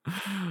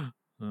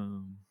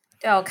嗯，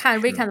对啊，我看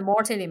《Rick 是，and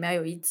Morty》里面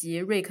有一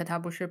集，Rick 他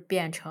不是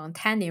变成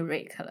Tiny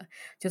Rick 了，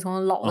就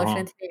从老的身啊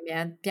哈，体里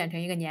面变成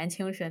一个年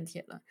轻身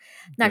体了。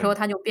那时候对，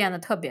他就变得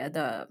特别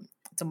的，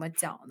怎么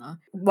讲呢？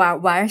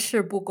玩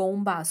世不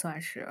恭吧，算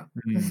是。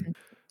嗯，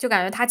就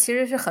感觉他其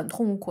实是很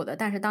痛苦的，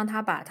但是当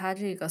他把他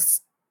这个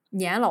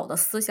年老的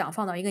思想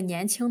放到一个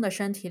年轻的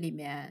身体里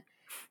面，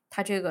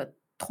他这个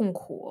痛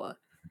苦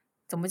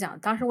怎么讲？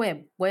当时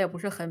我也不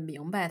是很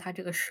明白他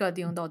这个设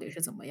定到底是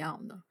怎么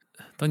样的。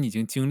当你已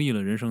经经历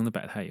了人生的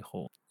百态以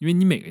后，因为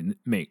你每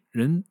个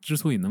人之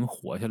所以能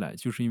活下来，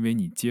就是因为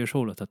你接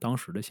受了他当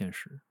时的现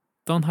实。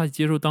当他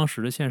接受当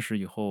时的现实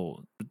以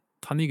后，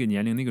他那个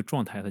年龄那个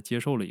状态，他接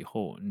受了以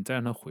后，你再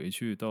让他回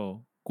去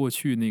到过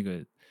去那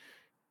个，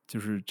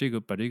就是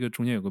把这个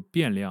中间有个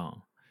变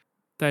量，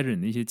带着你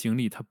那些经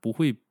历，他不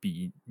会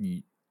比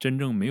你真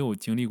正没有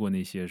经历过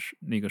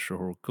那个时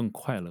候更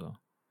快乐。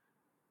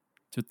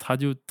他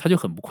就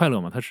很不快乐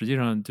嘛，他实际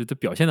上他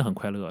表现的很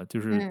快乐，就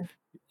是嗯，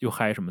又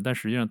嗨什么，但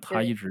实际上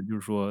他一对。直就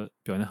是说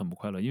表现得很不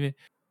快乐。因为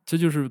这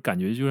就是感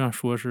觉就像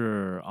说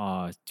是，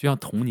啊，就像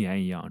童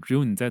年一样，只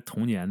有你在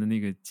童年的那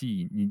个记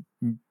忆，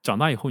你长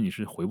大以后你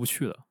是回不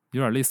去的，有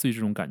点类似于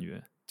这种感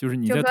觉。就是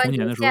你在就说你童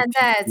年的时候现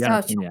在体验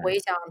了再去童年。回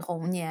想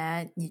童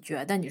年，你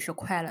觉得你是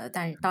快乐的，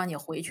但是当你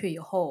回去以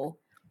后，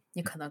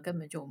你可能根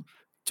本就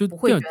不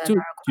会就就觉得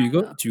它是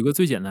快乐。举个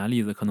最简单的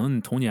例子，可能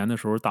你童年的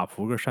时候打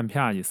扑克扇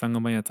啪叽，三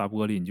更半夜砸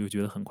玻璃，你就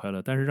觉得很快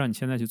乐。但是让你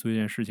现在去做这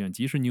件事情，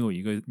即使你有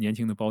一个年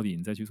轻的 body，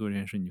你再去做这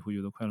件事，你会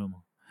觉得快乐吗？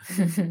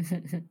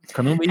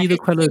可能唯还是一的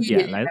快乐记忆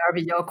里点来面儿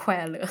比较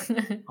快乐。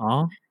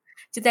啊？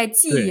就在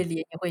记忆对，里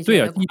你会对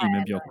啊，觉得快记忆里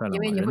面比较乐，快乐嘛，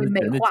因为你会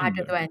美人的记忆就是化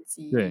这段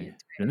记忆，对，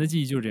人的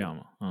记忆就是这样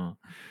嘛，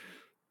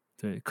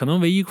对，可能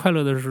唯一快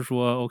乐的是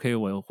说，OK，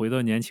我回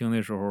到年轻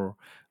的时候，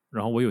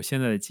然后我有现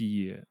在的记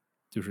忆，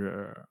就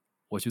是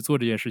我去做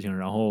这件事情，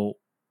然后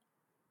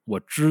我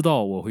知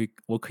道我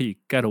可以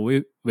get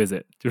away with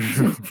it，就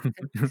是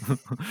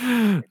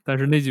但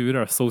是那就有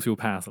点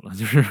sociopath 了，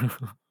就是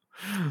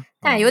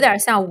但有嗯，点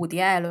像伍迪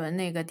·艾伦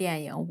那个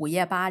电影《午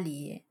夜巴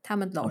黎》，他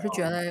们老是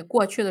觉得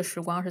过去的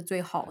时光是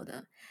最好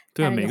的，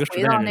对啊，但是你每个时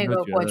回到那代人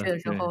都个过去觉得对，的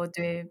时候，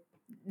对，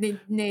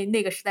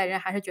那个时代人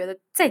还是觉得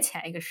再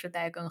前一个时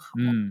代更好。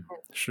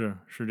是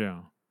这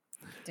样。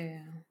对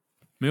啊，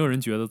没有人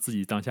觉得自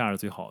己当下是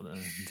最好的，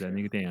在那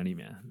是。个电影里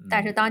面，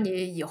但是当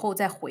你以后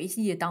再回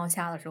忆当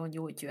下的时候，你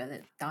就会觉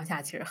得当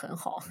下其实很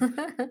好。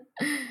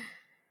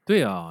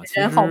对啊，其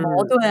人好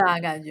矛实盾啊，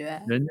感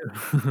觉。人家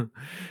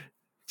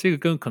这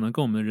个可能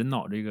跟我们人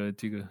脑这个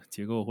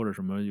结构或者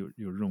什么有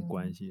这种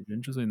关嗯。系。人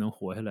之所以能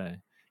活下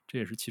来，这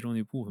也是其中的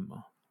一部分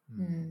嘛。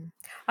嗯，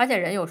而且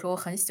人有时候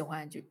很喜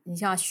欢就你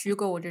像虚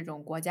构这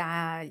种国家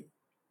啊、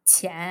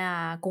钱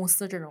啊、公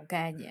司这种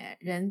概念，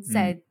人嗯，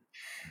在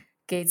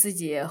给自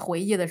己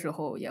回忆的时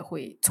候也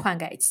会篡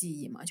改记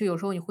忆嘛。就有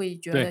时候你会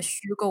觉得对，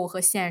虚构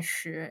和现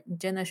实，你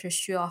真的是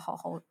需要好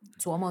好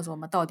琢磨琢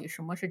磨，到底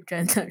什么是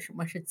真的，什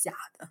么是假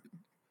的。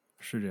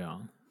是这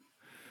样。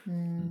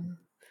嗯。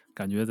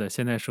感觉在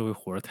现代社会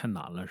活着太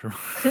难了，是吧？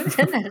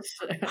真的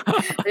是，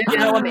我就觉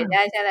得我每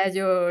天现在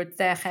就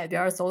在海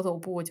边儿走走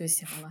步就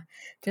行了，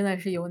真的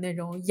是有那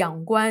种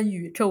仰观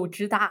宇宙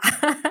之大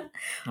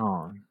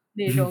啊，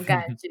那种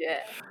感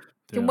觉，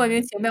就对啊，莫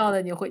名其妙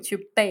的你会去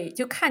背，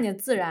就看见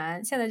自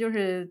然，现在就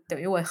是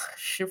等于我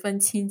十分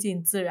亲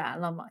近自然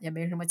了嘛，也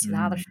没什么其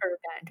他的嗯，事儿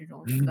干，这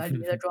种隔离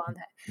的状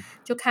态，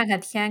就看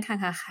看天，看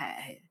看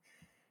海，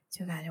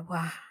就感觉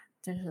哇，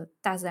真是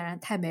大自然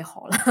太美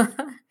好了，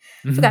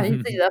就感觉你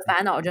自己的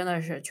烦恼真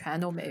的是全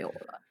都没有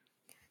了。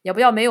也不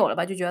叫没有了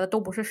吧，就觉得都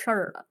不是事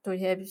儿了，都一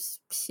些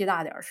屁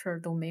大点事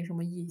儿都没什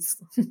么意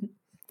思。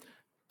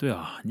对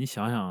啊，你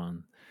想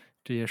想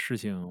这些事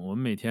情，我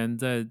们每天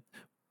在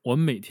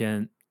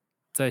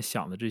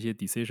想的这些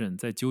decision，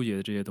在纠结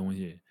的这些东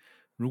西，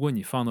如果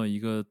你放到一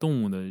个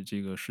动物的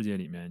这个世界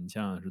里面，你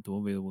想想是多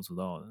微不足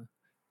道的。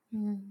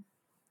嗯。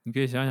你可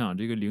以想想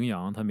这个羚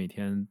羊，它每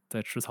天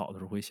在吃草的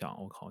时候会想：“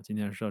我靠，今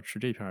天是要吃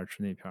这片儿还是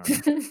吃那片儿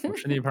呢？我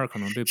吃那片儿可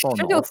能被豹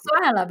吃就挠死。”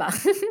算了吧。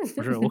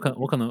不是，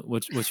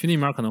我去那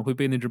边儿可能会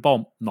被那只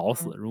豹挠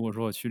死。嗯。如果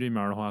说我去这边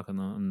儿的话，可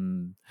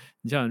能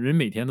你想人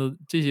每天都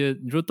这些，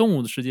你说动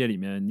物的世界里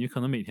面，你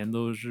可能每天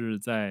都是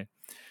在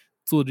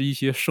做着一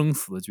些生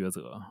死的抉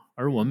择，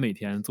而我们每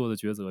天做的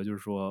抉择就是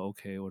说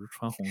，OK，我是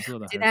穿红色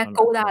的还今是穿蓝天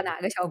勾搭色的？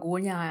哪个小姑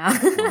娘呀？啊，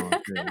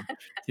对，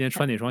今天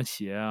穿哪双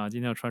鞋啊？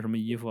今天要穿什么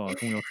衣服啊？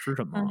中午要吃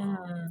什么啊？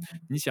嗯。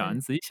你想，对。你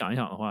仔细想一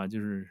想的话，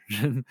就是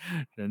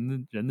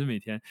人的每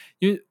天，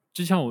因为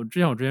就像我之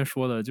前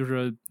说的，就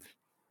是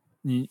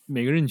你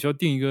每个人你需要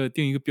定一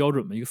个标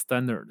准嘛，一个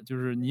standard，就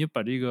是你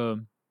把这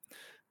个，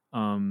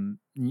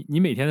你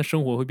每天的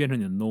生活会变成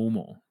你的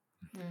normal。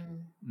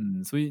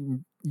嗯。所以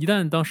你一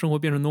旦当生活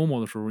变成 normal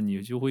的时候，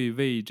你就会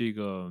为这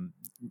个，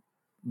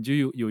你就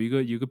有一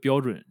个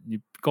标准，你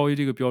高于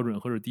这个标准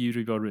或者低于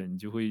这个标准，你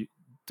就会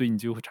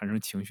产生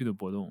情绪的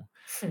波动。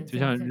就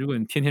像如果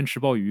你天天吃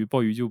鲍鱼，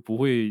鲍鱼就不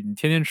会，你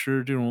天天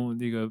吃这种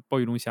那个鲍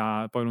鱼龙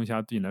虾，鲍鱼龙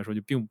虾对你来说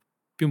就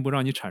并不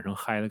让你产生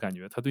嗨的感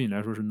觉，它对你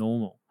来说是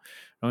normal。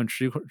然后你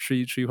吃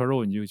一块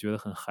肉，你就觉得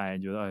很嗨，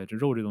你觉得哎这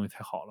肉这东西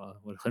太好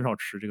了，我很少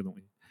吃这个东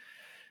西。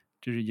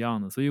这是一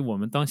样的。所以我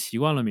们当习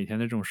惯了每天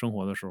的这种生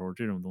活的时候，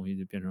这种东西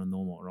就变成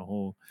normal，然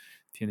后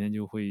天天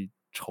就会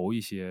愁一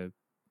些，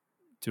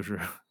就是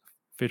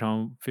非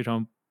常非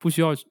常不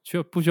需要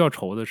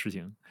愁的事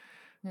情。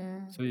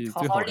嗯。所以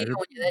好好利最好还是用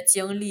你的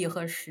精力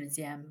和时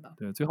间吧。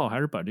对，最好还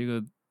是把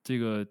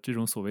这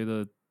种所谓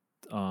的，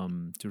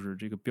就是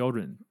这个标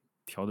准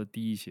调的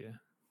低一些。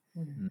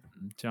嗯。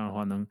这样的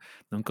话能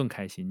更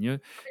开心。你要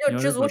这就你要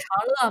是把知足常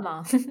乐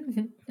嘛。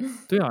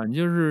对啊，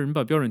你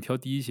把标准调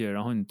低一些，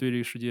然后你对这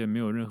个世界没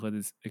有任何的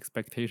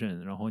expectation，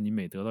然后你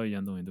每得到一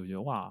件东西都觉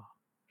得哇，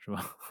是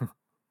吧？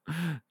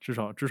至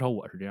少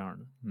我是这样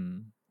的。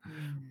嗯。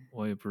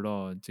我也不知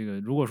道这个，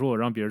如果说我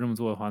让别人这么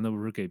做的话，那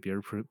不是给别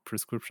人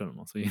prescription 了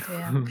吗？所以对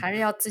呀，还是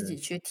要自对己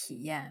去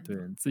体验对，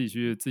嘛。自己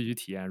去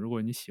体验。如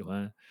果你喜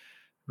欢，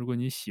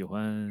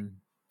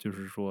就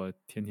是说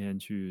天天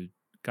去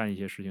干一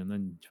些事情，那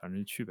你反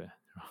正去呗，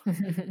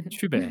是吧？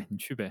去呗，你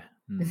去呗。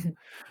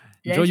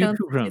你知道 人生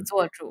自 YouTube 己上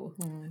做主。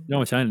嗯。让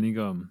我想起那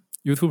个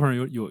YouTube 上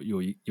有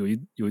一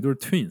对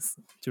twins，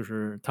就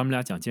是他们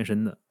俩讲健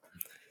身的。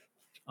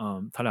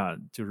他俩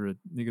就是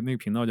那个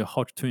频道叫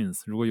Hot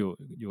Twins，如果有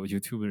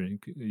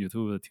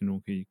YouTube 的听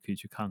众可以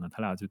去看看，他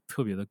俩就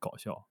特别的搞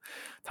笑。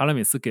他俩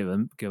每次给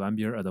完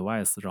别人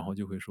advice，然后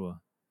就会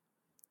说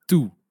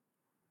Do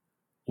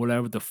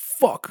whatever the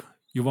fuck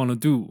you wanna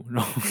do，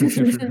然后就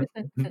是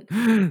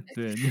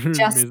对，就是每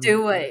Just 次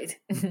do it。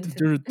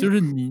就是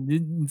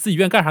你自己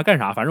愿干啥干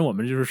啥，反正我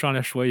们就是上来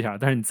说一下，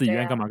但是你自己愿意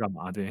对呀。干嘛干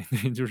嘛，对，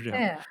就是这样。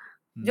对呀，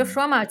你就嗯。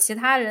说嘛，其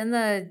他人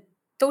的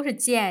都是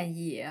建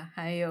议，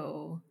还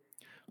有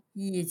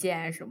意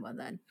见什么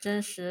的，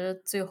真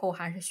实最后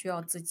还是需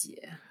要自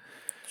己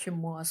去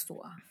摸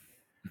索。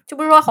就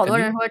不是说好肯定多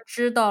人说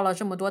知道了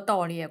这么多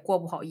道理也过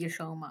不好一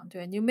生嘛，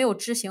对，你没有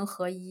知行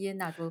合一，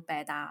那就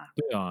白搭。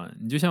对啊，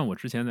你就像我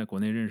之前在国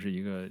内认识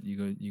一个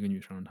女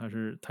生，她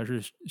是大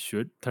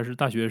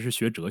学是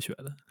学哲学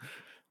的，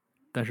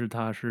但是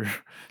她是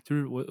就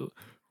是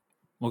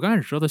我刚开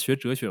始知道她学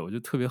哲学，我就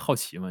特别好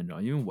奇嘛，你知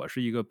道，因为我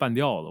是一个半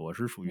吊子，我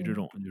是属于这嗯。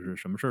种就是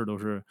什么事儿都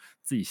是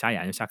自己瞎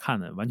研究瞎看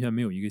的，完全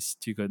没有一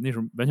个那时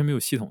候完全没有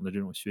系统的这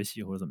种学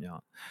习或者怎么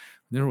样。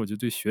那时候我就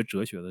对学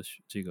哲学的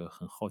这个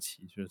很好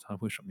奇，就是它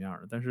会什么样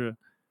的，但是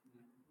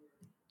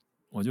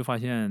我就发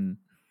现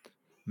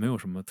没有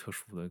什么特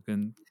殊的，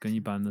跟一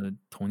般的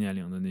同年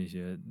龄的那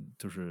些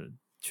就是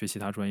学其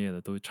他专业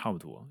的都差不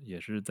多，也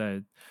是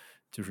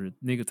就是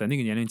在那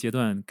个年龄阶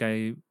段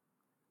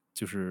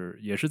就是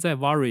也是在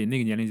worry 那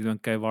个年龄阶段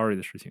该 worry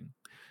的事情，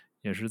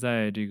也是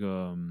在这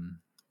个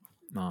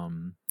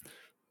嗯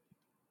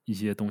一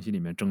些东西里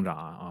面挣扎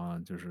啊，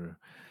就是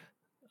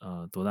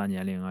多大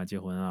年龄啊、结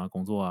婚啊、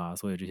工作啊，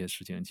所有这些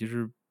事情，其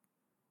实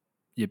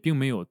也并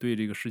没有对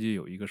这个世界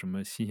有一个什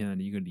么新鲜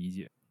的一个理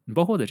解。你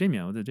包括我在这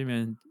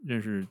边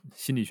认识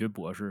心理学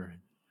博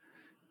士，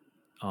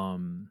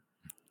嗯，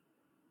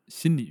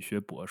心理学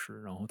博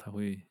士，然后他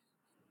会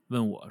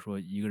问我说，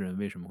一个人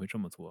为什么会这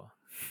么做？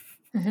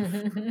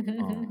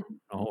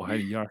然后我还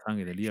得一二三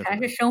给他列出还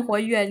是来。生活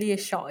阅历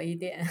少一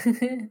点。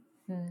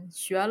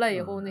学了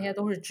以后嗯，那些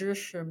都是知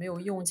识，没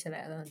有用起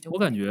来的就白搭。我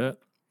感觉，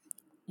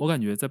我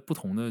感觉在不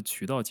同的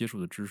渠道接触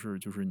的知识，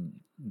就是你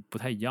不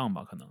太一样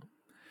吧？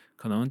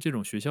可能这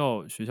种学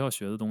校学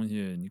的东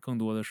西，你更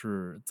多的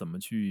是怎么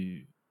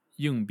去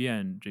应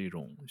变这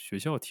种学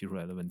校提出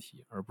来的问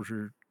题，而不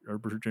是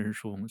真实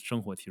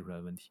生活提出来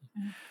的问题。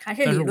还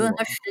是但是理论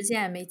和实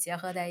践没结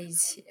合在一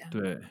起。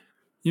对，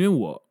因为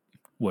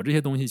我这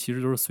些东西其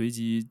实都是随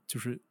机，就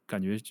是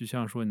感觉就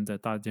像说你在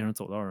大街上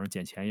走道上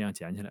捡钱一样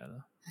捡起来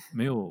的，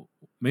没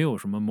有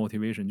什么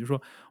motivation。就是说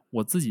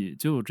我自己，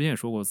就我之前也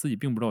说过，我自己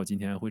并不知道我今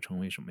天会成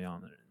为什么样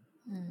的人。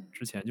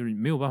之前就是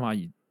没有办法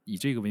以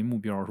这个为目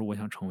标，说我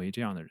想成为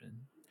这样的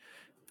人。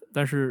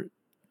但是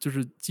就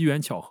是机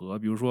缘巧合，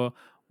比如说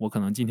我可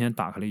能今天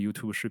打开了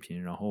YouTube 视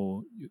频，然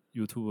后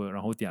YouTube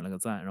然后点了个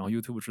赞，然后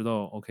YouTube 知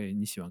道 OK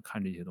你喜欢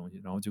看这些东西，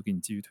然后就给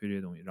你继续推这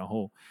些东西，然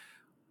后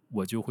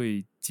我就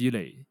会积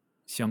累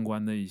相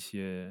关的一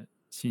些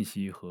信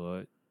息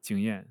和经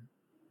验，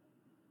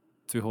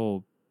最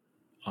后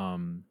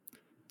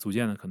逐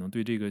渐的可能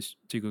对这个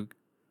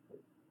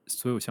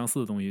所有相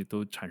似的东西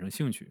都产生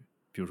兴趣，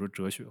比如说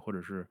哲学或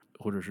者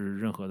是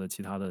任何的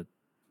其他的，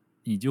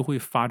你就会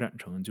发展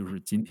成就是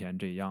今天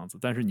这样子。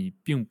但是你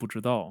并不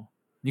知道，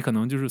你可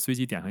能就是随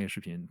机点开一个视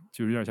频，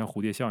就是有点像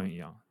蝴蝶效应一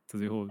样，到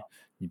最后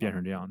你变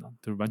成这样的，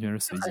就是完全是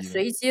随机的。很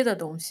随机的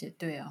东西，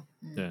对啊，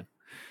对。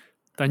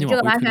但你这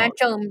个完往回推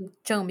导，全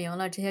证明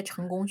了这些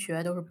成功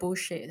学都是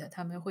bullshit，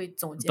他们会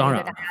总结一个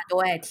大家都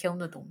爱听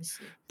的东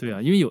西。对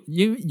啊，因为有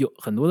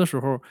很多的时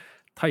候，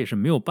他也是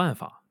没有办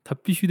法，他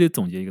必须得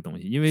总结一个东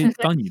西。因为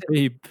当你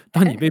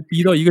被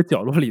逼到一个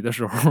角落里的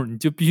时候，你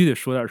就必须得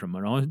说点什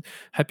么，然后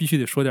还必须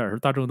得说点是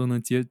大众都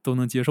能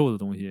接受的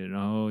东西，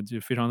然后就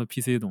非常的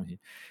PC 的东西。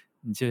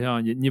你就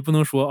像你不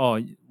能说哦，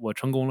我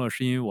成功了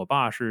是因为我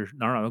爸是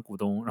哪儿的股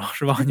东，然后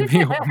是吧？你没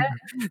有，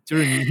就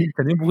是你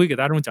肯定不会给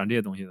大众讲这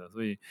些东西的。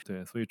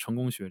所以成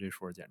功学这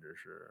说简直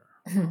是，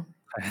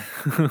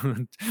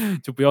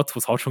就不要吐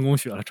槽成功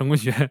学了。成功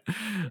学，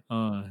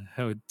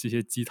还有这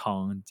些鸡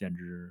汤，简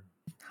直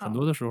很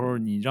多的时候，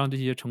你让这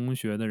些成功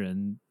学的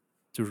人，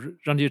就是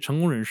让这些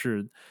成功人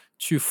士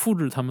去复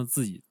制他们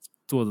自己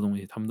做的东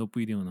西，他们都不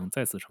一定能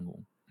再次成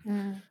功。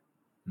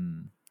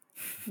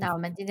那我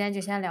们今天就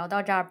先聊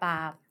到这儿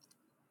吧。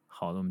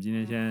好的，我们今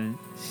天先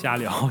瞎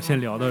聊，先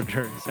聊到这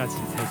儿，下期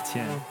再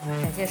见。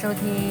感谢收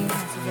听，下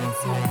期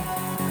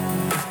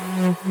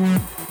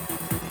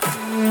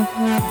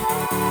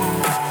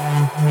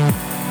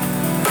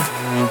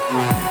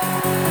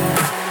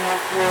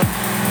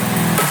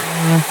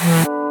再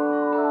见。